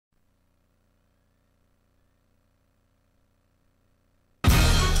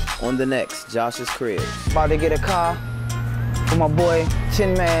on the next Joshua Cribb. About to get a car for my boy,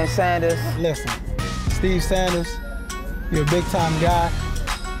 Chin Man Sanders. Listen, Steve Sanders, you're a big time guy.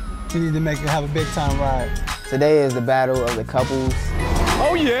 You need to have a big time ride. Today is the battle of the couples.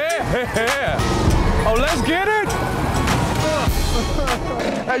 Oh yeah! Oh, let's get it!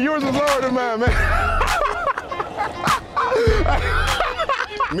 Hey, yours is lower than mine, man.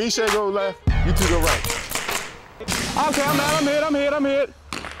 Misha go left, you two go right. Okay, I'm hit.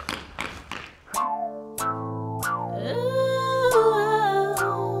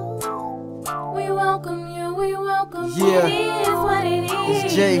 We welcome you, Yeah. It is what it is.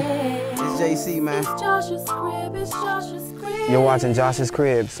 It's Jay. It's JC, man. It's Joshua's Cribb, it's Joshua's Cribb. You're watching Joshua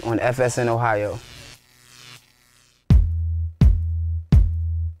Cribb on FSN Ohio.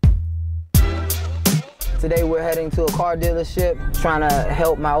 Today we're heading to a car dealership, trying to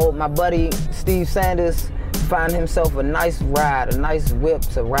help my buddy Steve Sanders find himself a nice ride, a nice whip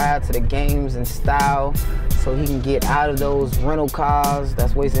to ride to the games in style, so he can get out of those rental cars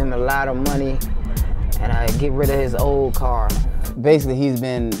that's wasting him a lot of money, and get rid of his old car. Basically, he's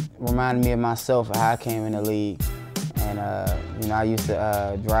been reminding me of myself of how I came in the league. And you know, I used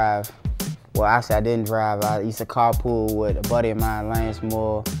to drive. Well, actually, I didn't drive. I used to carpool with a buddy of mine, Lance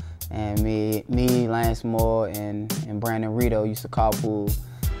Moore, and me, Lance Moore, and Brandon Rito used to carpool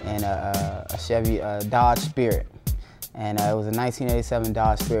in a Chevy Dodge Spirit. And it was a 1987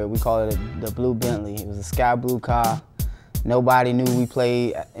 Dodge Spirit. We called it the Blue Bentley. It was a sky blue car. Nobody knew we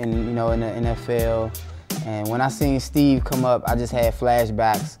played in the NFL. And when I seen Steve come up, I just had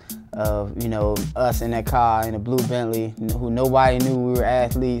flashbacks of, us in that car in a blue Bentley, who nobody knew we were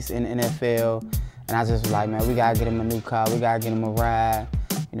athletes in the NFL. And I just was like, man, we gotta get him a new car, we gotta get him a ride.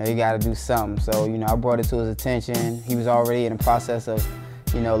 You gotta do something. So, I brought it to his attention. He was already in the process of,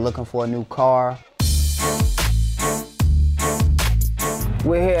 looking for a new car.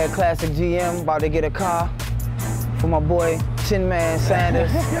 We're here at Classic GM, about to get a car for my boy, Chin Man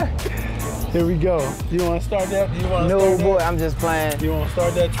Sanders. Here we go. You want to start that? No, boy, I'm just playing. You want to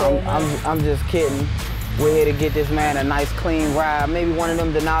start that troll? I'm just kidding. We're here to get this man a nice, clean ride. Maybe one of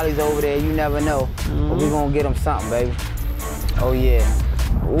them Denali's over there, you never know. But we're going to get him something, baby. Oh, yeah.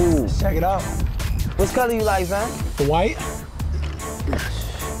 Ooh. Let's check it out. What color you like, son? The white?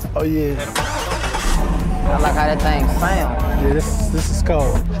 Oh, yeah. I like how that thing sound. Yeah, this is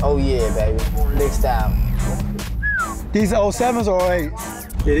cold. Oh, yeah, baby. Big style. These 07s or 08s?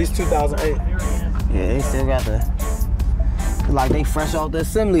 Yeah, these 2008. Yeah, they still got like they fresh off the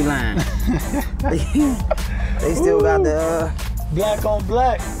assembly line. They still got the black on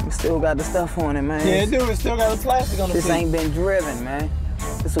black. Still got the stuff on it, man. Yeah, dude, it still got the plastic on the This seat. ain't been driven, man.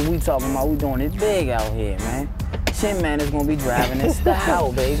 This is what we talking about. We doing it big out here, man. Chin Man is gonna be driving in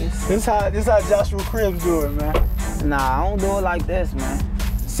style, baby. This how Joshua Cribb do it, man. Nah, I don't do it like this, man.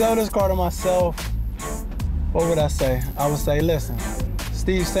 Sell this car to myself. What would I say? I would say, listen,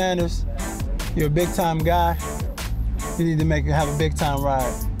 Steve Sanders, you're a big time guy. You need to have a big time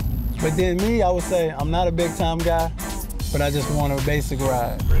ride. But then me, I would say, I'm not a big time guy, but I just want a basic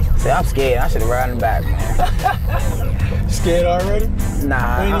ride. See, I'm scared. I should have ridden back, man. Scared already?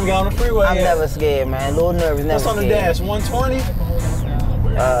 Nah. We ain't even got on the freeway I'm yet. never scared, man. A little nervous, never scared. What's on the dash, 120?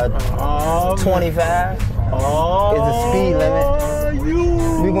 25. Oh, is the speed limit.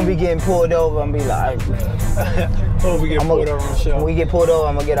 We're gonna be getting pulled over and be like, oh, we get pulled over on the show. When we get pulled over,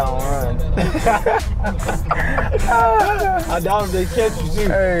 I'm gonna get on run. I doubt if they catch you too.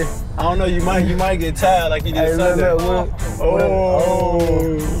 Hey. I don't know, you might get tired like you did Sunday.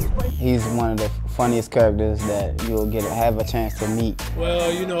 He's one of the funniest characters that you'll have a chance to meet. Well,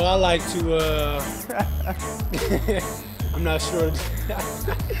 I like to, I'm not sure.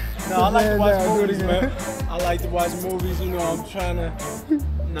 No, I like to watch movies, man. I like to watch movies,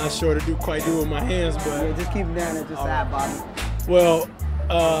 I'm not sure to quite do with my hands, but. Yeah, just keep it down at your side, Bobby. Well,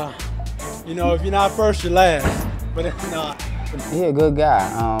 if you're not first, you're last. But nah. He's a good guy.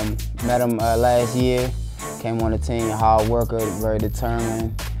 Met him last year, came on the team, hard worker, very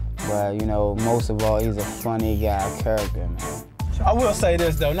determined. But, most of all, he's a funny guy, character, man. I will say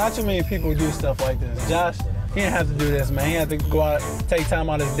this, though. Not too many people do stuff like this. Josh, he didn't have to do this, man. He had to go out, take time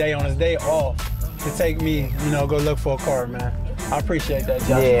out his day, on his day off, to take me, go look for a car, man. I appreciate that, Josh.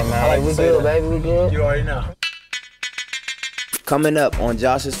 Yeah, man. We good, baby. We good. You already know. Coming up on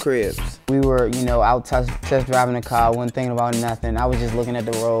Joshua Cribb. We were, out test driving the car, wasn't thinking about nothing. I was just looking at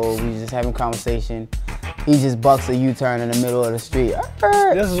the road. We was just having a conversation. He just bucks a U-turn in the middle of the street.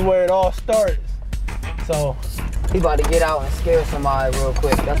 This is where it all starts. So he about to get out and scare somebody real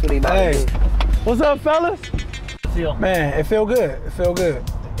quick. That's what he about to do. What's up, fellas? Man, it feel good. It feel good.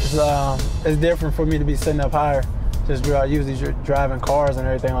 It's different for me to be sitting up higher, just usually driving cars and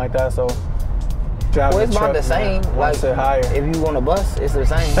everything like that. So driving Well, it's about the same. Like higher. If you on a bus, it's the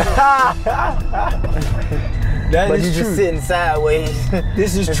same. That but is you true. just sitting sideways.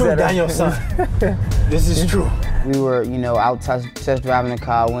 This is true, Daniel, son. This is true. We were, you know, out test driving the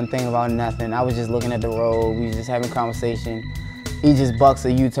car, wasn't thinking about nothing. I was just looking at the road. We was just having a conversation. He just bucks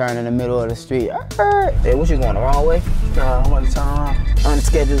a U-turn in the middle of the street. Hey, what you going the wrong way? I'm about to turn around.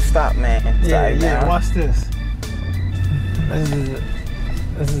 Unscheduled stop, man. Yeah, watch this.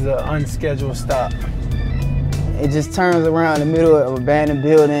 This is an unscheduled stop. It just turns around in the middle of an abandoned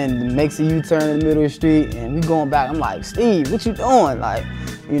building, makes a U-turn in the middle of the street, and we going back. I'm like, Steve, what you doing? Like,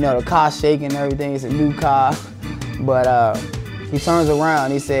 you know, the car's shaking and everything. It's a new car. But he turns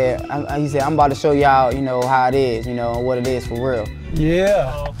around. He said, I'm about to show y'all, you know, how it is, you know, and what it is for real.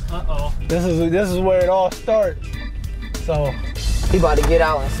 Yeah. This is where it all starts. So he about to get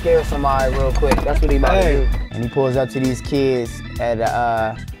out and scare somebody real quick. That's what he about to do. And he pulls up to these kids at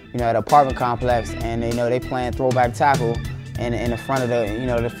you know, at an apartment complex, and you know they playing throwback tackle in the front of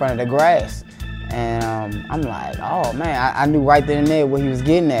the grass. And I'm like, oh man, I knew right then and there what he was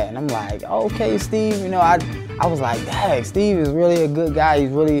getting at. And I'm like, okay, Steve, you know, I was like, dang, Steve is really a good guy. He's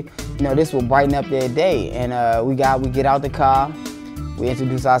really, you know, this will brighten up their day. And we get out the car, we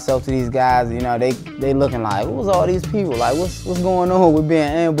introduce ourselves to these guys. You know, they looking like, who's all these people? Like, what's going on? We're being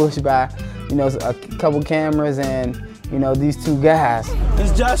ambushed by, you know, a couple cameras and, you know, these two guys.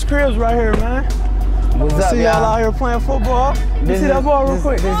 This Josh Cribb right here, man. What's up, see y'all out here playing football. You see that ball real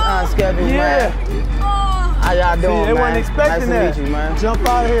quick? This unscheduled, man. How y'all doing, man? They weren't expecting that. Nice to meet you, man. Jump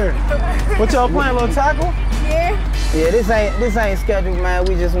out of here. What y'all playing, little tackle? Yeah, this ain't scheduled, man.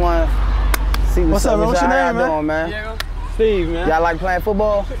 We just want to see what's up. What's your name, man? Doing, man? Steve, man. Y'all like playing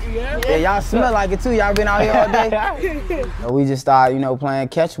football? Yeah, y'all smell like it too. Y'all been out here all day? We just started, you know, playing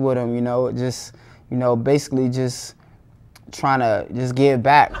catch with them, you know, just, you know, basically just trying to just give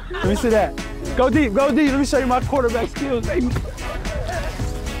back. Let me see that. Go deep, go deep. Let me show you my quarterback skills, baby.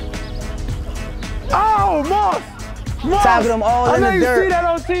 Oh, Moss! Tackle them all in the dirt. I know you see that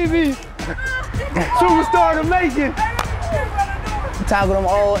on TV. Superstar to making. Tackle them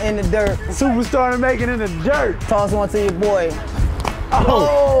all in the dirt. Superstar to making in the dirt. Toss one to your boy.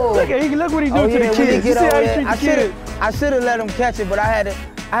 Oh! Look what he do to the kids. You see how he treat the kids? I should have let him catch it, but I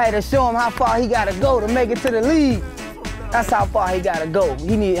had to show him how far he got to go to make it to the league. That's how far he gotta go.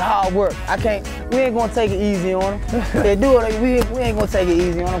 He need hard work. We ain't gonna take it easy on him. They do it, we ain't gonna take it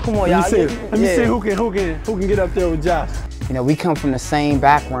easy on him. Come on, y'all. Let me see who can get up there with Josh. You know, we come from the same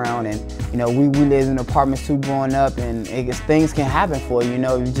background, and you know, we lived in apartments too growing up, and things can happen for you. You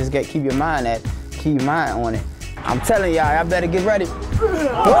know, you just keep your mind on it. I'm telling y'all, I better get ready.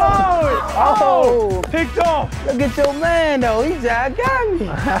 Oh! Picked off. Look at your man though. He just got me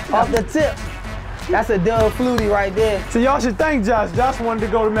off the tip. That's a Doug Flutie right there. So y'all should thank Josh. Josh wanted to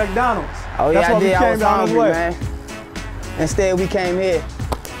go to McDonald's. Oh yeah, That's why I did. we came I was down hungry, man. Instead, we came here.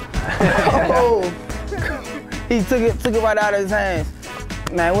 Oh, he took it right out of his hands.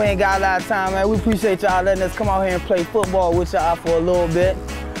 Man, we ain't got a lot of time, man. We appreciate y'all letting us come out here and play football with y'all for a little bit.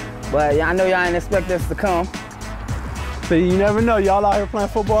 But I know y'all ain't expect us to come. So you never know. Y'all out here playing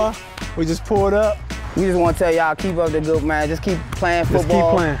football. We just pulled up. We just want to tell y'all, keep up the good, man. Just keep playing football. Just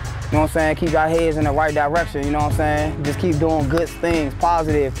keep playing. You know what I'm saying? Keep our heads in the right direction, you know what I'm saying? Just keep doing good things,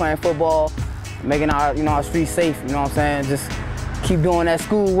 positive, playing football, making our, you know, our streets safe, you know what I'm saying? Just keep doing that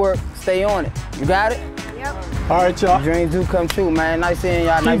school work, stay on it. You got it? Yep. All right, y'all. Dreams do come true, man. Nice seeing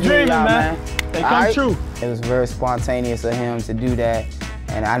y'all. Nice dreaming, y'all, man. They come true. It was very spontaneous of him to do that,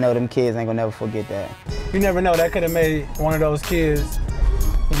 and I know them kids ain't gonna never forget that. You never know, that could have made one of those kids,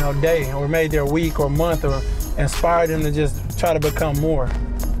 you know, day, or made their week or month, or inspired them to just try to become more.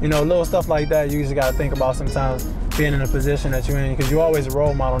 You know, little stuff like that you just gotta think about sometimes, being in a position that you're in, because you're always a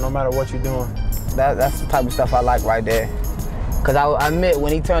role model no matter what you're doing. That's the type of stuff I like right there. Cause I admit,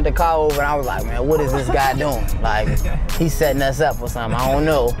 when he turned the car over, I was like, man, what is this guy doing? Like, he's setting us up for something, I don't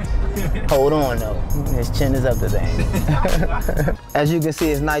know. Hold on though, his chin is up today. As you can see,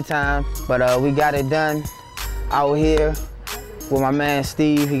 it's nighttime, but we got it done out here with my man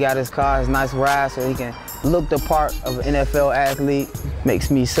Steve. He got his car, his nice ride, so he can look the part of an NFL athlete.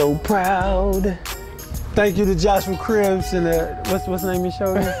 Makes me so proud. Thank you to Joshua Cribb and what's the name of your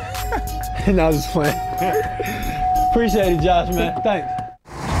show again? No, I was just playing. Appreciate it, Josh, man. Thanks.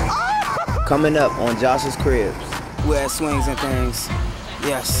 Coming up on Josh's Cribs. Wear swings and things.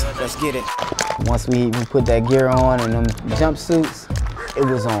 Yes, let's get it. Once we put that gear on and them jumpsuits, it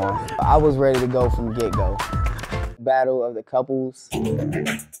was on. I was ready to go from the get-go. Battle of the couples.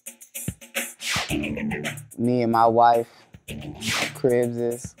 Me and my wife, Cribbs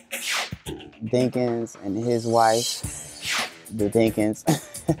is. Dinkins and his wife, the Dinkins,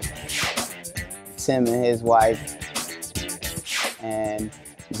 Tim and his wife, and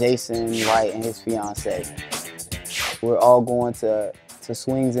Jason White and his fiance. We're all going to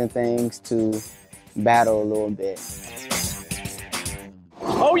swings and things to battle a little bit.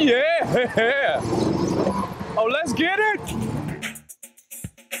 Oh, yeah. Oh, let's get it.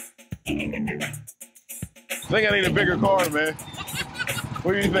 I think I need a bigger car, man.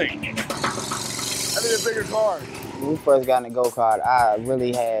 What do you think? I need a bigger car. When we first got in the go-kart, I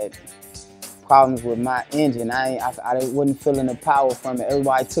really had problems with my engine. I wasn't feeling the power from it.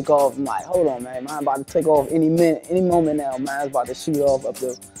 Everybody took off. I'm like, hold on, man. I'm about to take off any minute, any moment now, man. I was about to shoot off up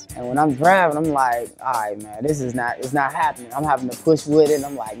there. And when I'm driving, I'm like, all right, man, it's not happening. I'm having to push with it. And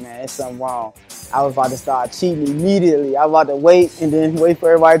I'm like, man, there's something wrong. I was about to start cheating immediately. I was about to wait and then wait for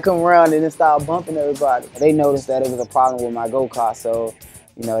everybody to come around and then start bumping everybody. They noticed that it was a problem with my go-kart, so,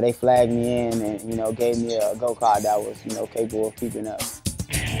 you know, they flagged me in and, you know, gave me a go-kart that was, you know, capable of keeping up.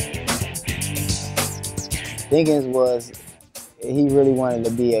 Dinkins he really wanted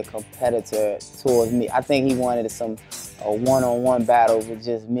to be a competitor towards me. I think he wanted a one-on-one battle with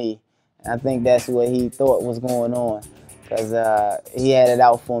just me. And I think that's what he thought was going on, because he had it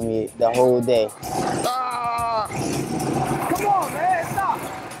out for me the whole day. Come on, man, stop.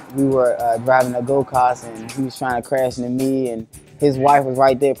 We were driving a go-kart and he was trying to crash into me, and his wife was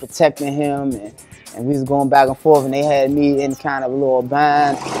right there protecting him, and we was going back and forth, and they had me in kind of a little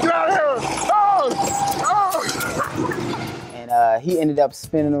bind. Get out of here. And he ended up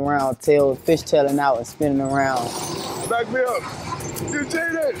spinning around, fishtailing out and spinning around. Back me up. You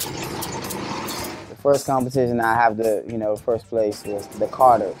cheated. The first competition I have first place was the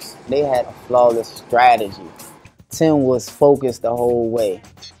Carters. They had a flawless strategy. Tim was focused the whole way.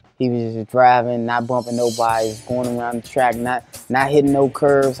 He was just driving, not bumping nobody, just going around the track, not hitting no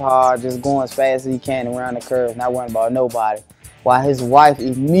curves hard, just going as fast as he can around the curves, not worrying about nobody. While his wife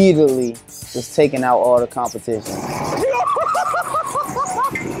immediately was taking out all the competition.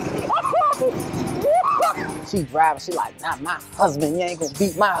 She driving, she like, not my husband, you ain't gonna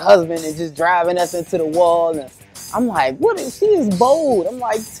beat my husband, and just driving us into the wall. And I'm like, she is bold. I'm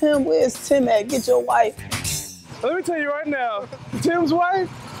like, Tim, where's Tim at? Get your wife. Let me tell you right now, Tim's wife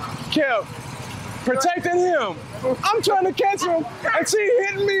kept protecting him. I'm trying to catch him, and she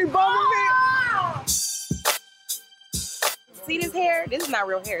hitting me, bumping me. See this hair? This is not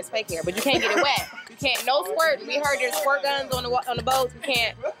real hair, it's fake hair, but you can't get it wet. You can't, no squirt. We heard there's squirt guns on the boats. We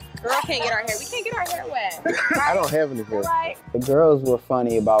can't, girls can't get our hair. We can't get our hair wet. Right? I don't have any hair. Right? The girls were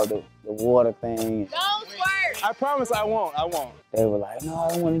funny about the water thing. No squirt. I promise I won't. They were like, no, I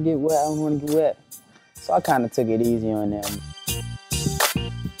don't want to get wet, I don't want to get wet. So I kind of took it easy on them.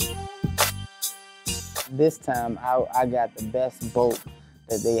 This time, I got the best boat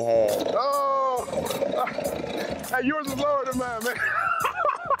that they had. Oh! Hey, yours is lower than mine, man.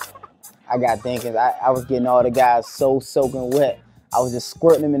 I got Dinkins. I was getting all the guys so soaking wet. I was just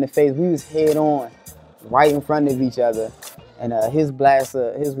squirting them in the face. We was head on, right in front of each other. And his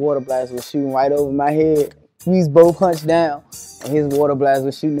water blaster was shooting right over my head. We was both hunched down, and his water blaster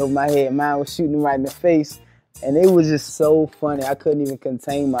was shooting over my head. Mine was shooting him right in the face. And it was just so funny. I couldn't even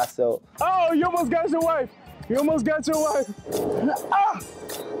contain myself. Oh, you almost got your wife. You almost got your wife. Ah!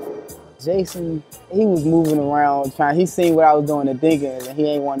 Jason, he was moving around, he seen what I was doing to Dinkins, and he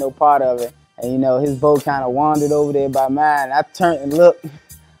ain't want no part of it. And you know, his boat kind of wandered over there by mine. I turned and looked.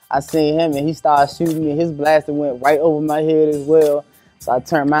 I seen him, and he started shooting me. His blaster went right over my head as well. So I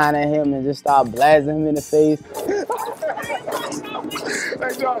turned mine at him and just started blasting him in the face.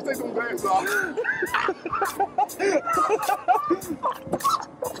 Hey, Josh, take them pants off.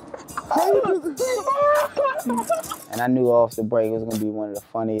 And I knew off the break it was going to be one of the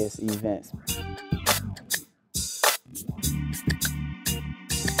funniest events.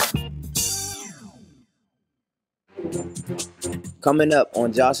 Coming up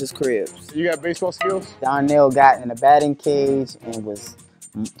on Josh's Cribs. You got baseball skills? Darnell got in the batting cage and was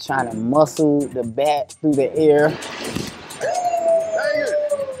trying to muscle the bat through the air. Dang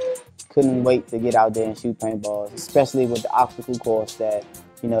it. Couldn't wait to get out there and shoot paintballs, especially with the obstacle course that,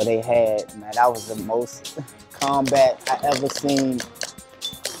 you know, they had. Man, that was the most combat I ever seen.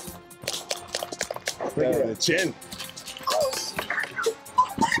 Look at the chin.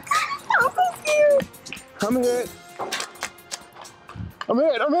 I'm so scared. I'm hit.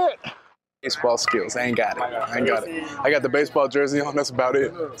 Baseball skills, I ain't got it. I got the baseball jersey on, that's about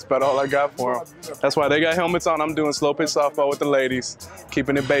it. That's about all I got for them. That's why they got helmets on. I'm doing slow pitch softball with the ladies.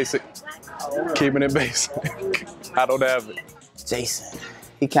 Keeping it basic. Keeping it basic. I don't have it. Jason,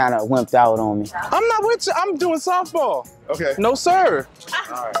 he kind of wimped out on me. I'm not with you. I'm doing softball. Okay. No, sir.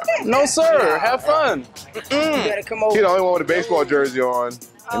 No, sir. Have fun. You better come over. He the only one with a baseball jersey on.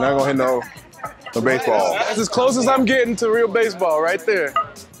 You're not gonna hit no baseball. That's as close as I'm getting to real baseball right there.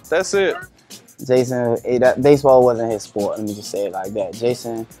 That's it. Jason, baseball wasn't his sport. Let me just say it like that.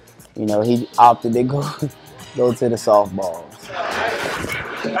 Jason, you know, he opted to go to the softball.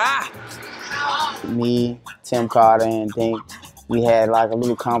 Me, Tim Carter, and Dink, we had like a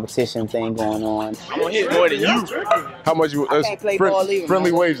little competition thing going on. I'm gonna hit more than you. How much you? can't play ball either,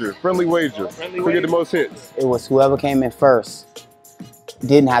 friendly man. wager. Friendly wager. Who get the most hits? It was whoever came in first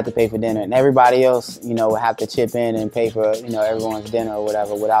didn't have to pay for dinner, and everybody else, you know, would have to chip in and pay for, you know, everyone's dinner or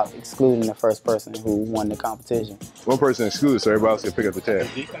whatever, without excluding the first person who won the competition. One person excluded, so everybody else can pick up the tab.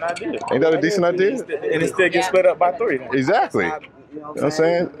 Decent idea. Ain't that a decent idea? And it still gets split up by 3. Exactly. You know what I'm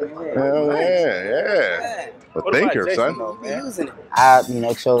saying? Yeah. A thinker, son. I, you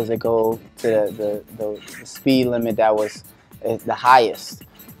know, chose to go to the speed limit that was the highest,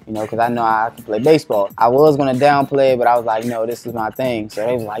 you know, because I know I could play baseball. I was going to downplay it, but I was like, you know, this is my thing. So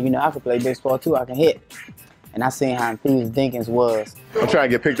they was like, you know, I could play baseball too. I can hit. And I seen how enthused Dinkins was. I'm trying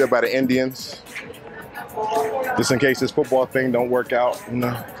to get picked up by the Indians, just in case this football thing don't work out. You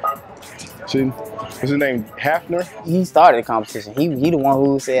know. What's his name? Hafner? He started the competition. He the one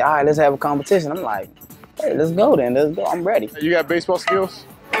who said, all right, let's have a competition. I'm like, hey, let's go then. Let's go. I'm ready. You got baseball skills?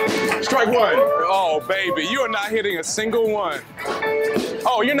 Strike one. Oh, baby, you are not hitting a single one.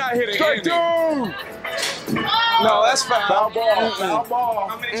 Oh, you're not hitting Strike two. No, that's foul. Foul ball. Foul ball.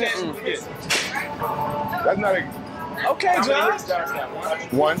 How many chances you get? That's not a... Okay, Josh.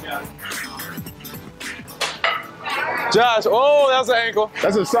 One. Josh, oh, that was an ankle.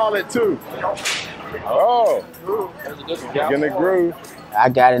 That's a solid 2. Oh. Getting the groove. I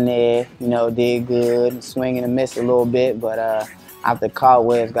got in there, you know, did good, swinging and missed a little bit, but after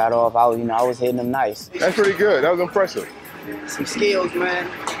cobwebs got off, I was hitting them nice. That's pretty good. That was impressive. Some skills, man.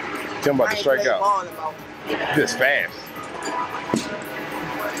 Tell him about to strike out. Just fast.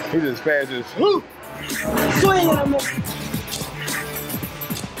 He's just fast as whoo.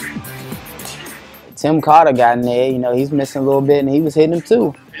 Tim Carter got in there, you know, he's missing a little bit, and he was hitting them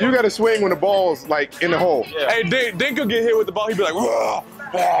too. You got to swing when the ball's like in the hole. Yeah. Hey, Dink could get hit with the ball. He'd be like, whoa,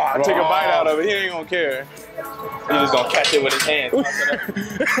 whoa. Take a bite out of it. He ain't gonna care. He's just gonna catch it with his hands.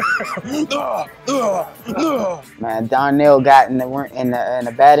 Man, Darnell got in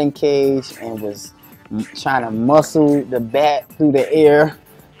the batting cage and was trying to muscle the bat through the air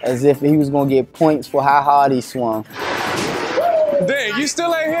as if he was gonna get points for how hard he swung. Dink, you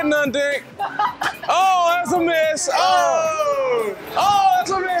still ain't hitting none, Dink. Oh, that's a miss. Oh, that's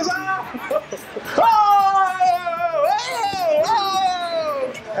a miss. Oh.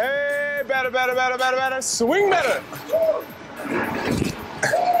 Hey, better. Swing better.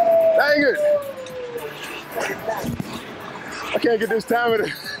 Dang it. I can't get this time of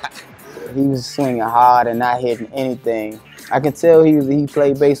it. He was swinging hard and not hitting anything. I can tell he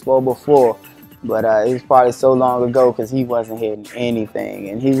played baseball before, but it was probably so long ago because he wasn't hitting anything.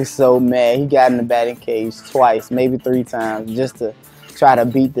 And he was so mad. He got in the batting cage twice, maybe 3 times, just to try to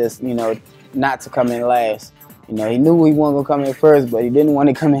beat this, you know, not to come in last. You know, he knew he wasn't going to come in first, but he didn't want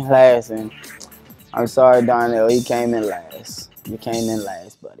to come in last. And I'm sorry, Darnell, he came in last. You came in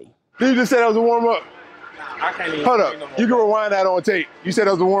last, buddy. You just said that was a warm-up. I can't even. Hold up. You can rewind that on tape. You said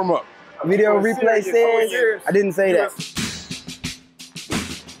that was a warm-up. Video replay says I didn't say that.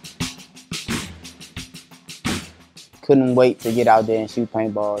 Couldn't wait to get out there and shoot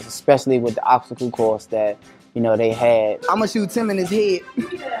paintballs, especially with the obstacle course that, you know, they had. I'm gonna shoot Tim in his head,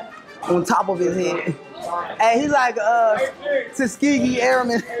 on top of his head. Hey, he's like Tuskegee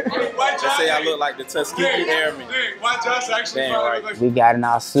Airman. They say I look like the Tuskegee Airman. Why Josh actually Damn right. We got in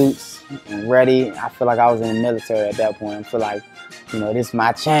our suits and ready. I feel like I was in the military at that point. I feel like, you know, this is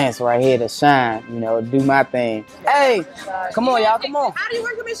my chance right here to shine, you know, do my thing. Hey, come on, y'all, come on. How do you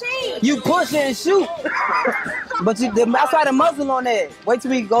work the machine? You push and shoot. But that's why the muzzle on that. Wait till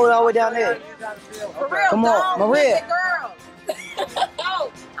we go all the way down there. For real, Come on, don't Maria. hit the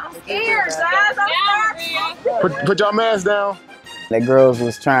girl. I'm scared, guys. I'm scared. Put your mask down. The girls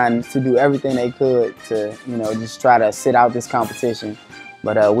was trying to do everything they could to, you know, just try to sit out this competition.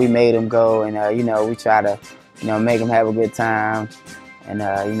 But we made them go, and, you know, we try to, you know, make them have a good time. And,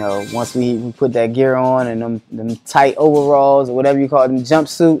 you know, once we put that gear on and them tight overalls or whatever you call them,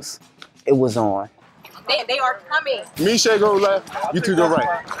 jumpsuits, it was on. They are coming. Misha go left. You two go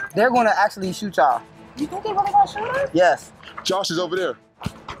right. They're going to actually shoot y'all. You think they're really gonna shoot us? Yes. Josh is over there.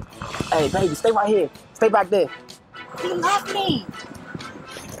 Hey, baby, stay right here. Stay back there. He left me.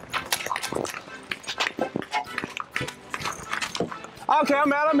 Okay,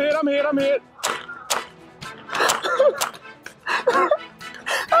 I'm hit.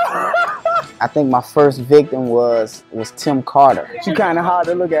 I think my first victim was Tim Carter. You kind of hard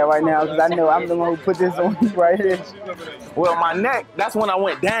to look at right now because I know I'm the one who put this on you right here. Well, my neck, that's when I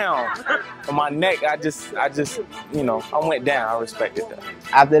went down. My neck, I just, you know, I went down. I respected that.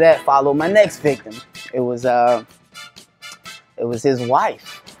 After that, followed my next victim. It was his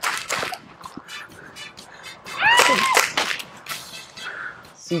wife.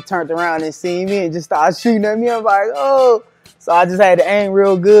 She turned around and seen me and just started shooting at me. I'm like, oh. So I just had to aim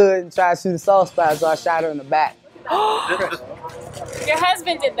real good and try to shoot a soft spot, so I shot her in the back. Your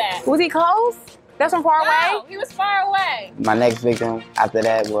husband did that. Was he close? That's from far No, away? he was far away. My next victim after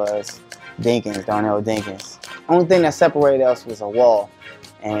that was Dinkins, Darnell Dinkins. Only thing that separated us was a wall.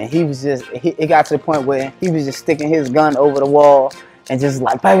 And he was just, it got to the point where he was just sticking his gun over the wall and just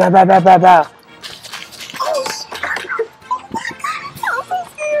like, bow, bow, bow, bow, bow, bow.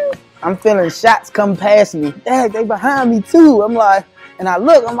 I'm feeling shots come past me. Dad, they behind me too. I'm like, and I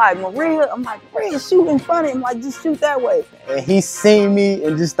look, I'm like, Maria, shoot in front of him. Like, just shoot that way. And he seen me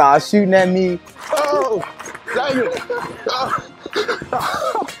and just started shooting at me. Oh, dang it.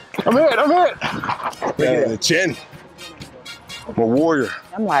 I'm hit. Yeah, the chin. I'm a warrior.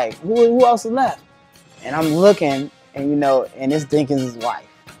 I'm like, who else is left? And I'm looking, and you know, and it's Dinkins' wife.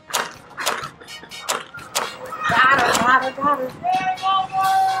 Got her.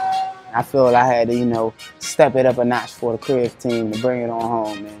 I feel I had to, you know, step it up a notch for the Cribb team to bring it on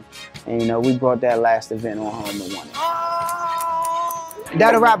home. And you know, we brought that last event on home and won it.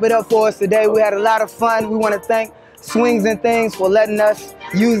 That'll wrap it up for us today. We had a lot of fun. We want to thank Swings and Things for letting us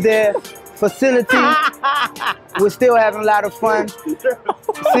use their facility. We're still having a lot of fun.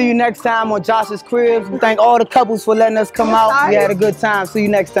 See you next time on Josh's Cribs. We thank all the couples for letting us come out. We had a good time. See you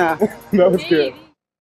next time. That was good.